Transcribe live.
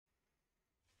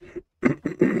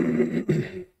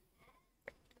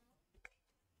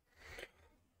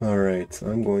Alright,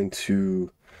 I'm going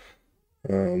to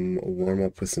warm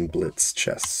up with some Blitz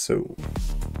chess, so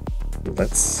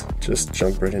let's just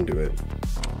jump right into it.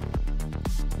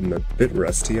 I'm a bit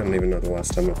rusty, I don't even know the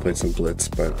last time I played some Blitz,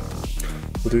 but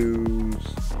we'll do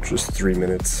just 3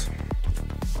 minutes.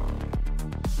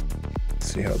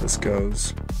 See how this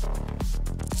goes.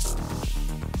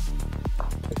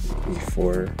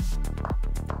 E4.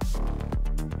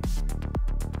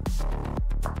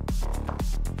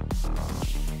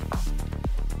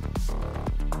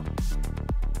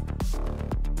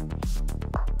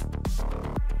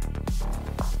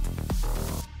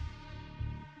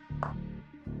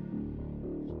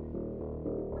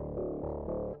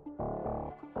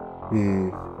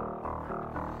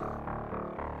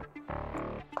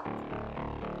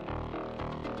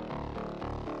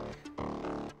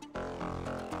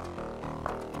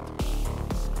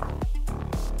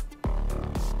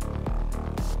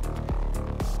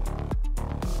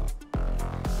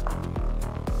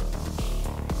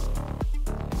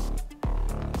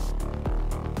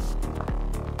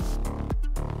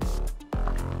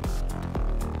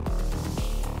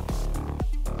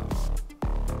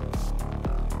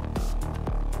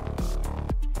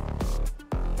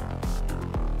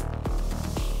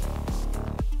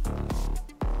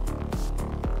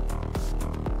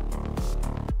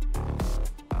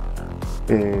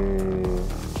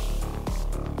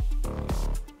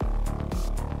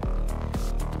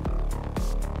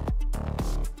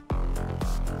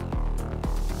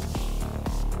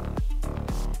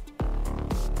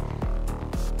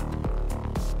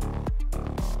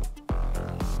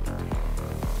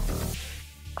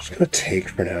 Just gonna take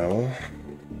for now.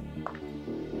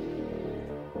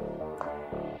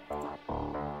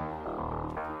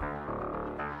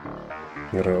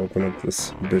 I'm gonna open up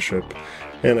this bishop,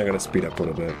 and I gotta speed up a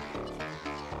little bit.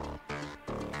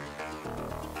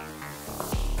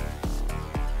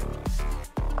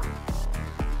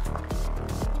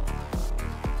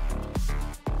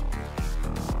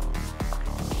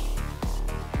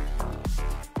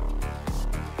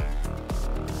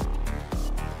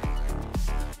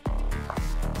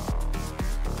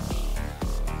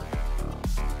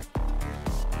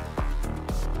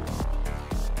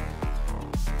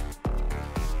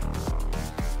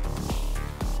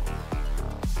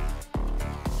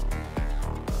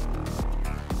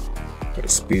 Gotta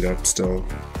speed up still.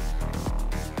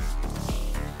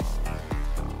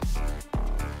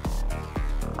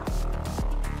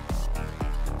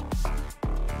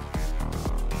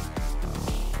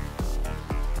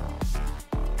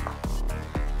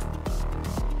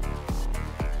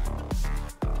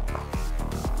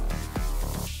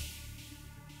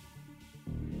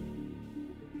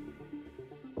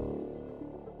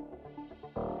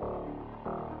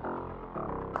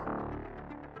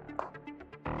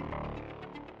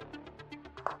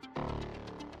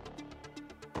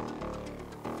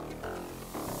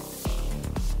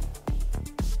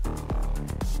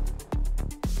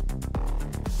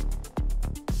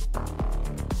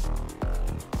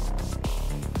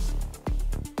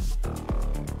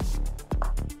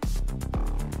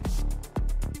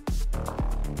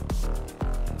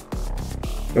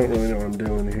 Don't really know what I'm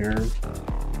doing here.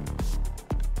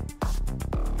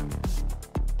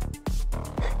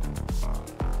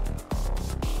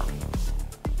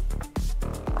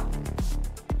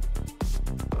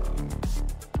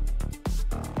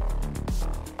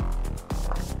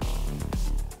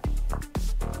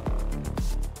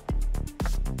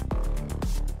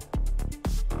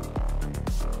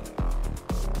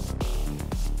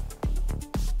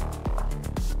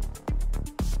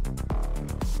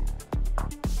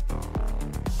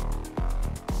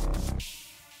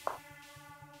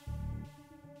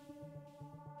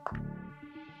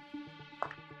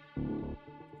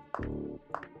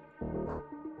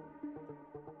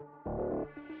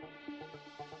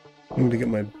 I'm gonna get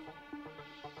my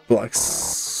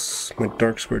my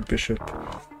dark squared bishop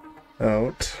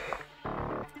out.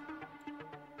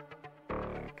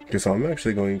 Because I'm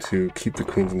actually going to keep the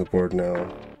queens on the board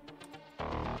now.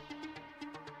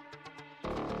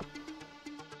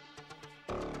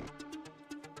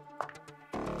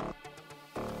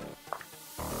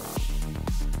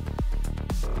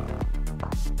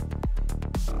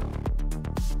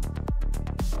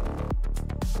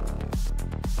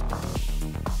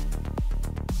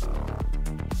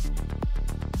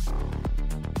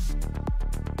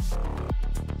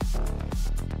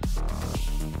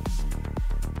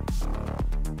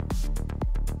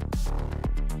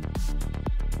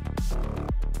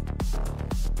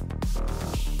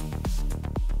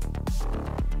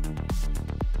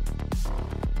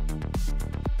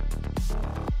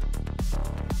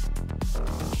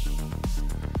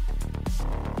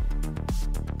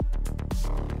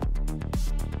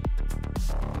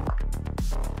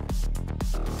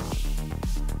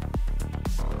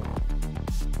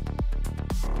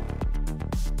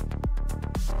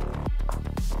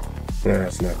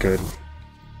 That's not good.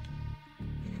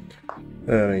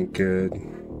 That ain't good.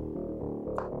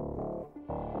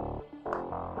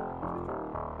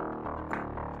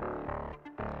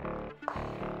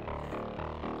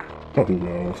 Oh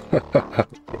no.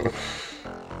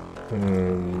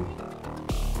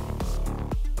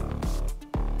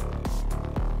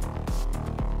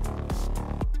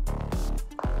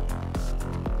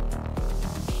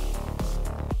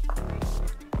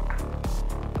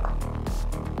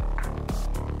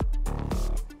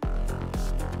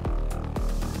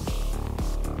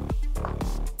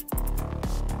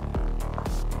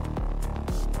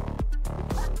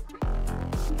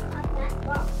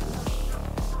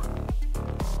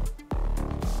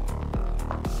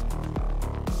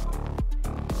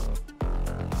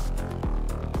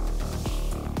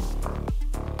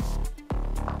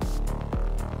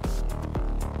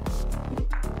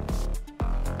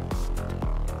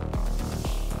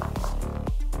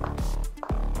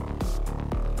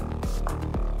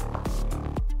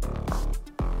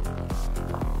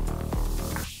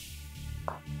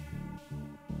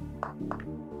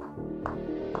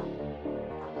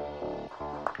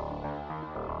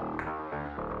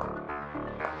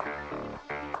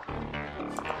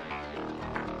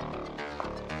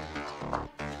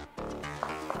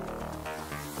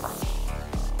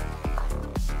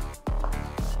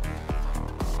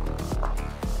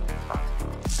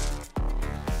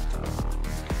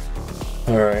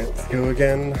 Alright, let's go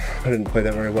again. I didn't play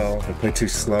that very well. I played too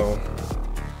slow.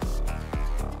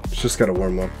 Just gotta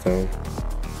warm up though.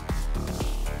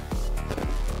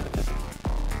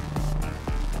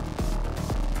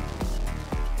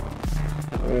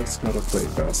 I just gotta play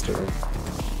faster.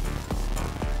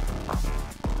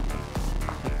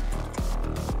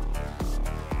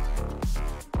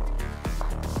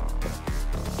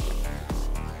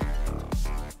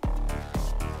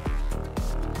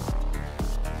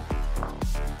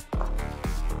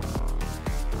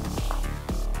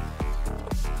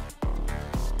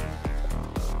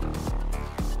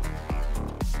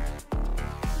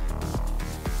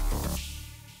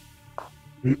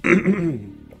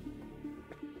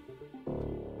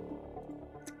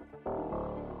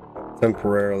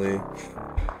 Temporarily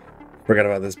forgot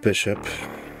about this bishop.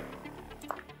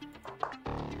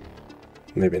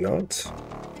 Maybe not.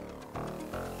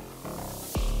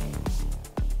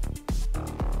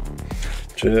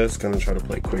 Just gonna try to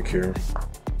play quick here.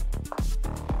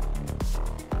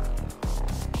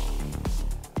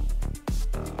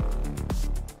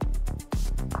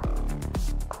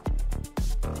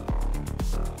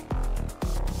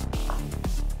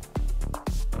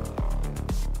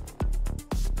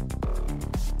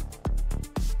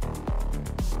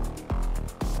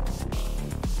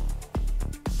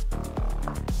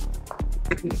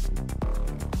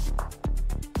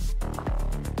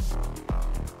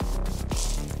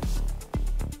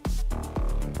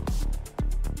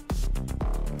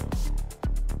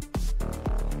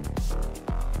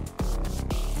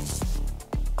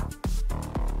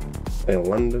 Hey,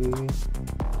 London.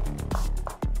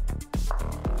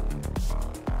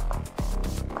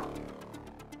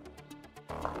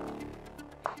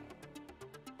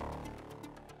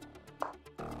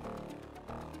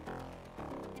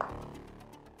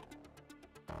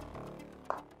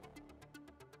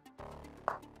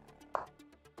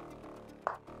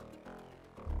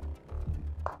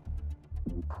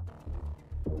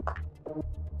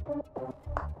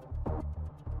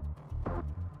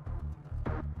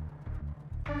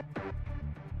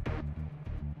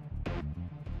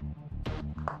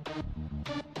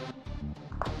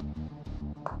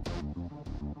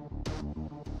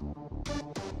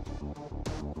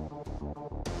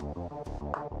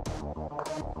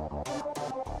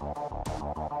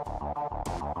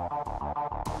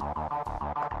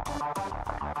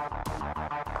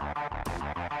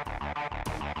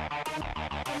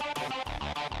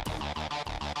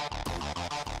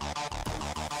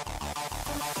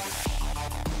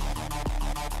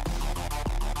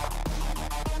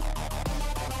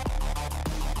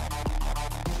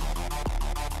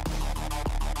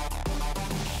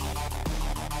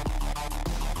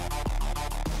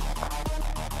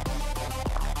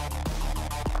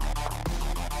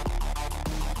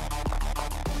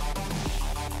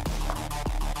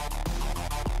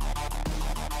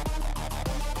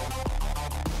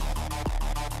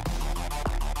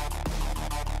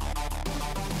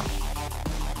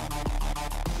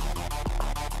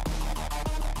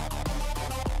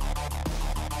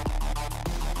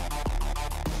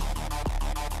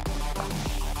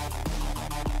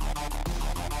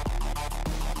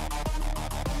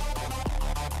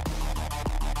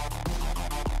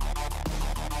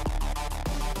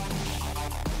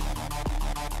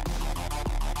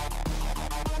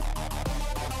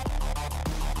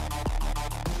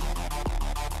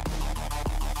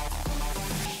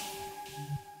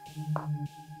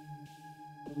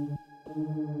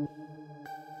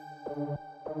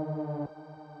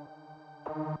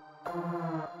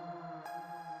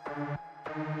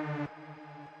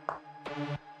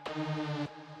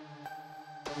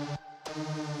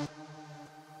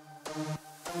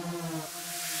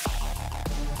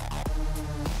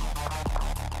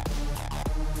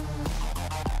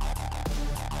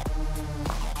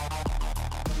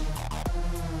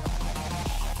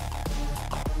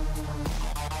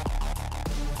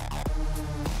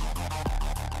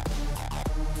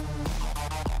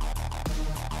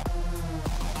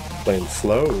 Playing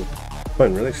slow.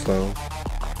 Playing really slow.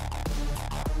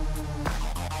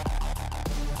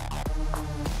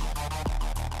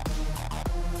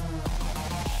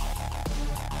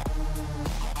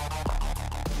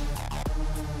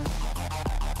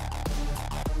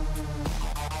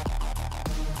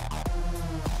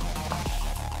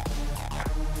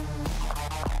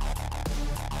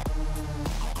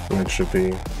 And it should be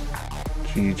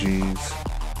GG's.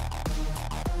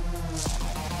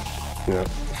 Yeah.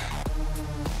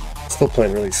 Still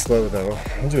playing really slow though.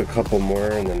 I'll do a couple more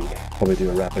and then probably do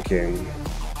a rapid game.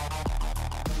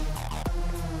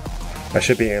 I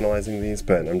should be analyzing these,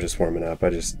 but I'm just warming up. I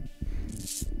just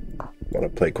want to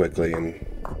play quickly and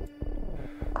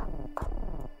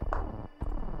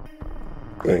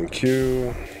thank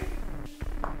you.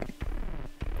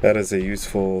 That is a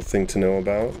useful thing to know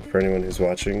about for anyone who's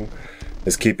watching,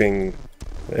 is keeping,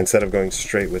 instead of going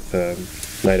straight with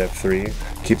knight f3,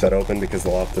 keep that open, because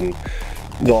they'll often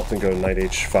go knight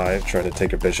h5, try to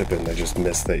take a bishop, and they just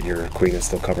miss that your queen is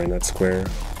still covering that square.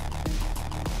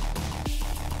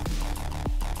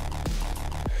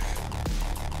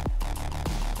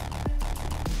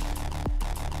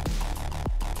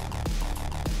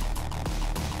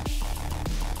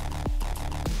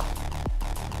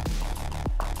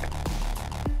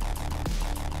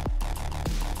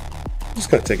 Just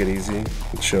gonna take it easy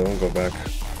and chill and go back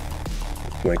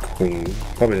with my queen.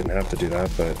 Probably didn't have to do that,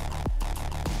 but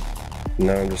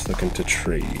now I'm just looking to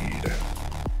trade.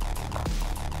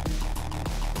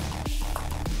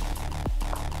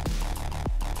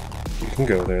 You can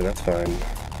go there, that's fine.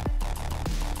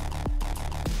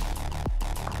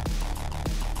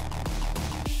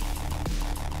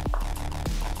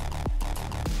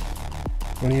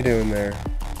 What are you doing there?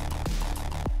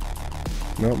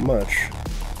 Not much.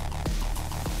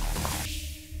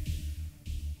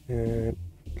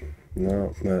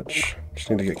 Not much. Just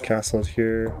need to get castled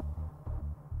here.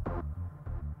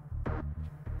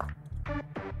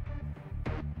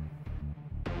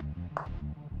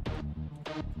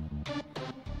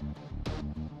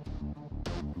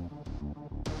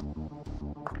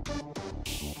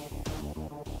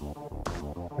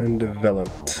 And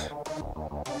developed.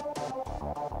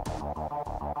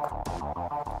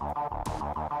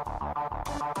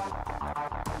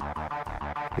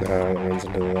 Now it runs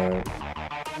into that.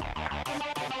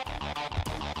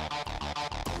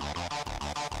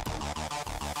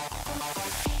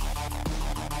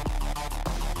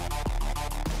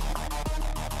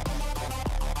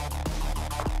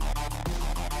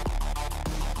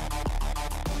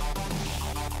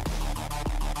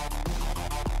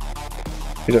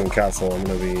 If he doesn't castle, I'm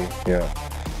gonna be, yeah.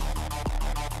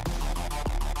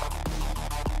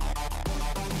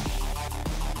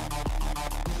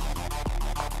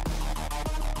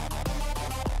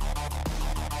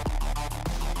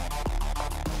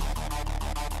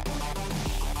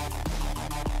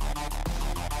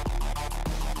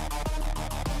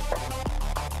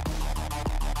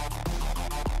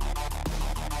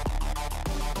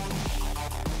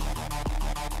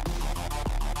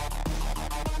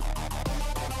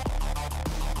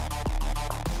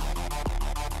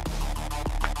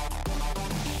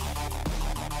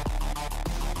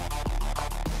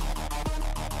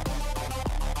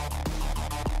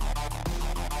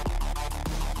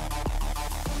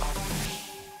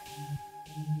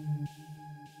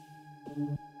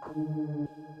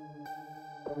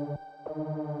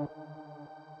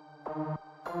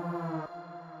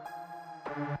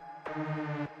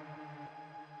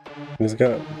 He's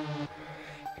got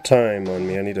time on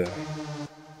me. I need to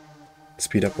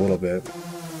speed up a little bit.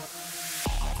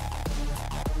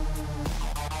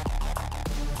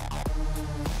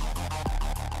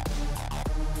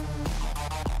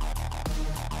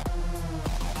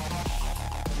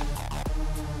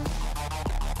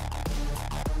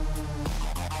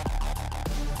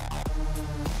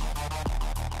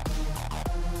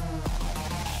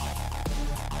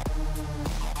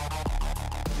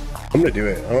 I'm gonna do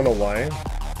it. I don't know why,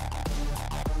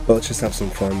 but let's just have some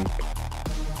fun.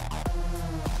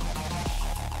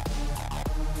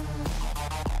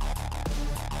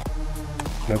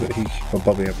 Now that he'll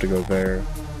probably have to go there.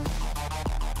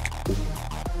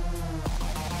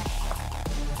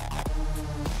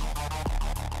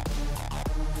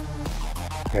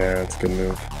 Yeah, that's a good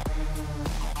move.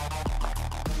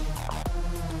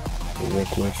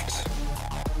 Rook lift.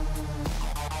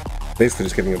 Basically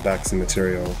just giving it back some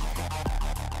material.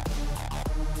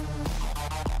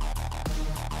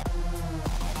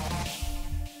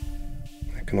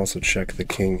 I can also check the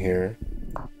king here,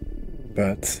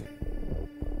 but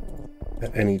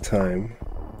at any time.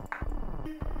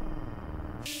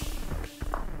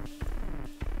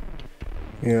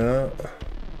 Yeah.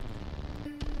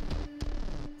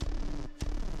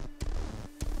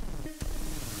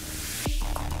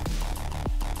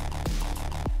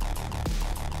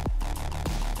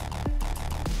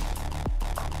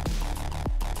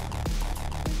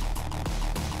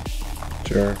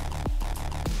 Sure.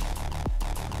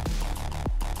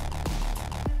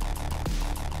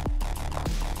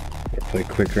 I'll play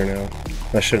quicker now.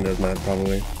 I shouldn't have done that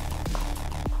probably.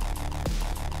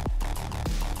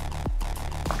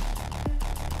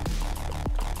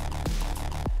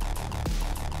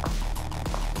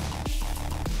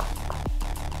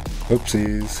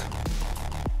 Oopsies.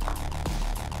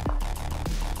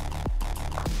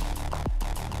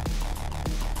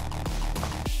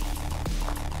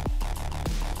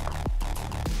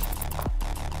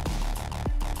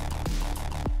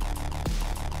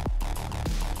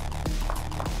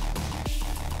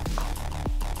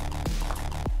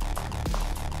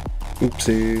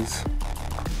 Oopsies.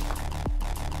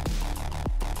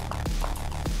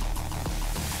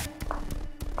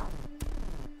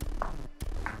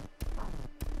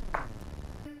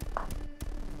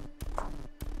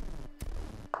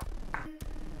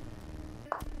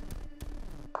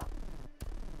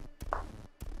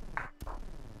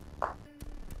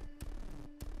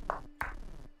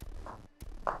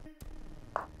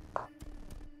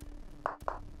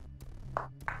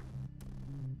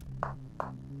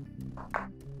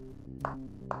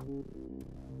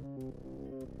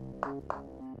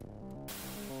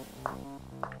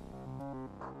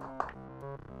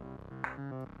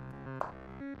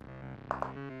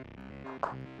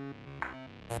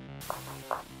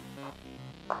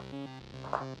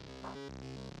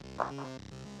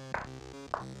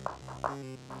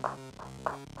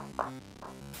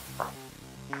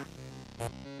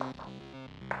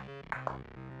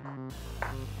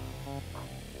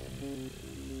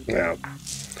 Yeah.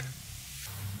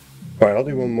 Alright, I'll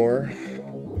do one more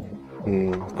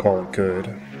and call it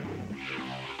good.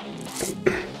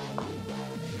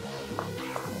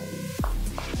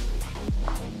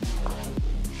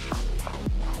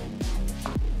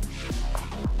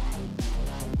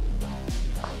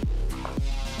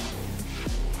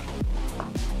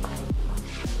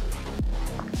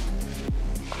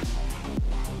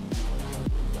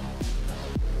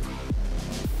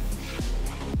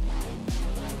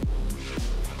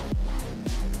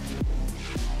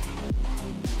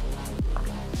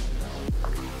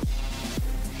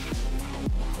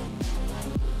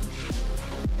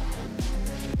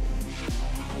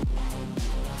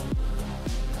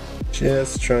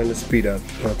 Just trying to speed up,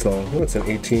 that's all. Oh, it's an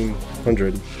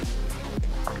 1800.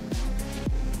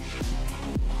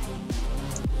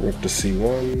 Rook to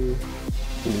c1.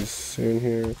 Pretty soon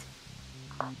here.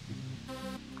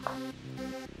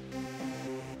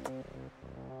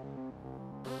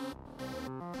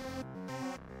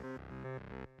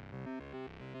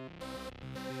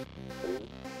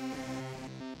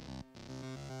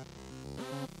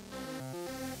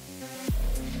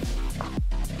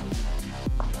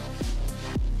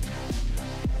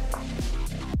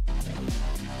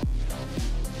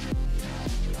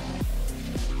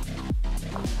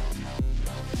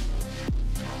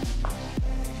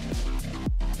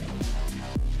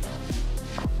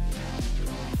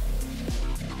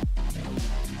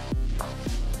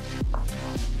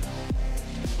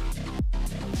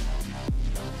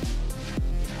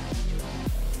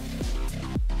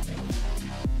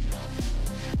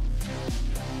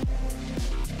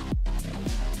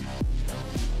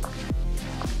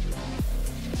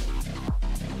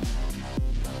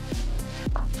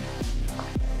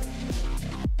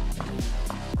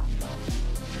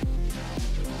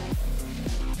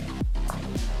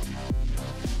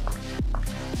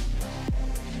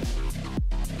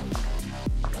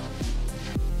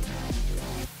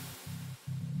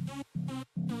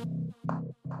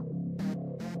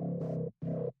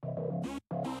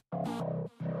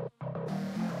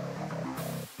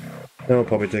 I'll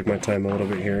probably take my time a little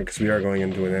bit here because we are going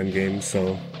into an endgame,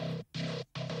 so.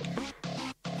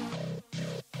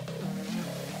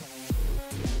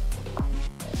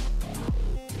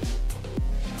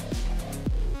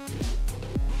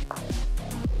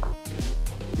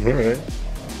 Alright.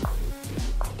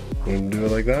 Want to do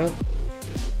it like that?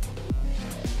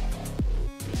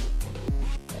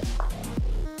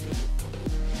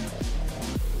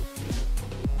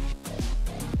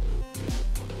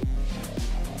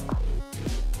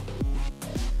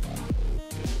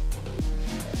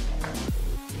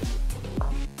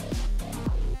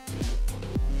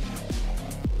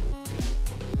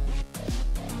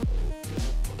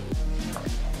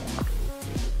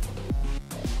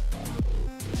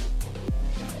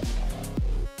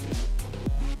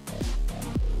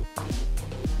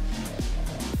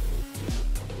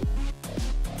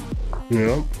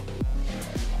 Yep.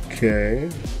 Okay.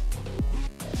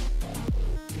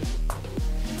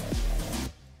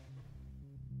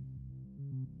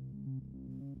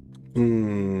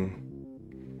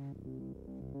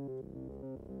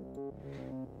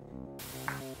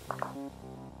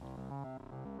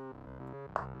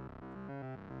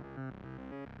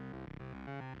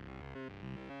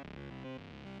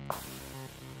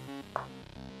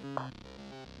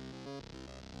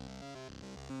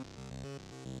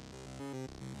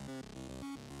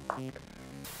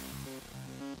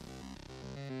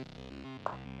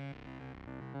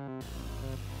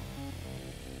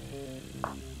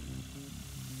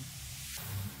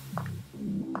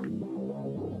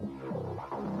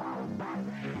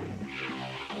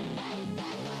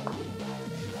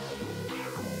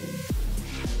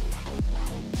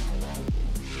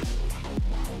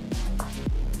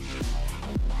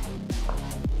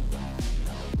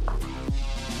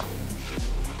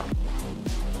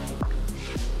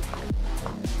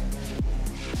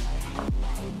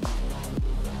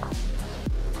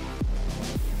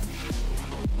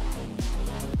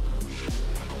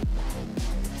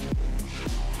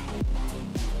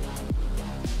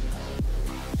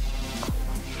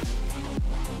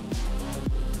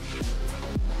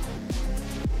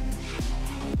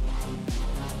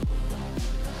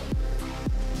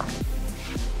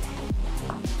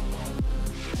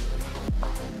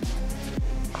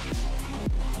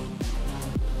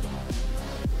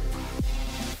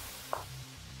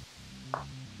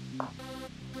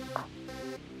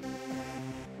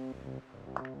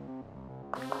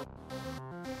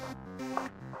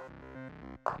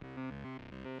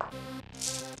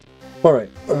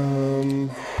 Alright,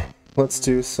 let's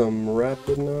do some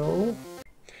rapid now.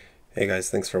 Hey guys,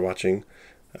 thanks for watching.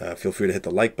 Feel free to hit the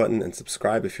like button and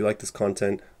subscribe if you like this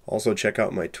content. Also check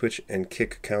out my Twitch and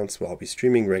Kick accounts where I'll be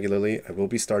streaming regularly. I will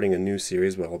be starting a new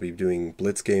series where I'll be doing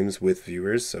Blitz games with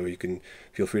viewers, so you can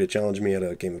feel free to challenge me at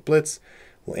a game of Blitz.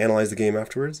 We'll analyze the game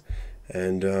afterwards.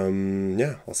 And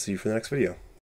yeah, I'll see you for the next video.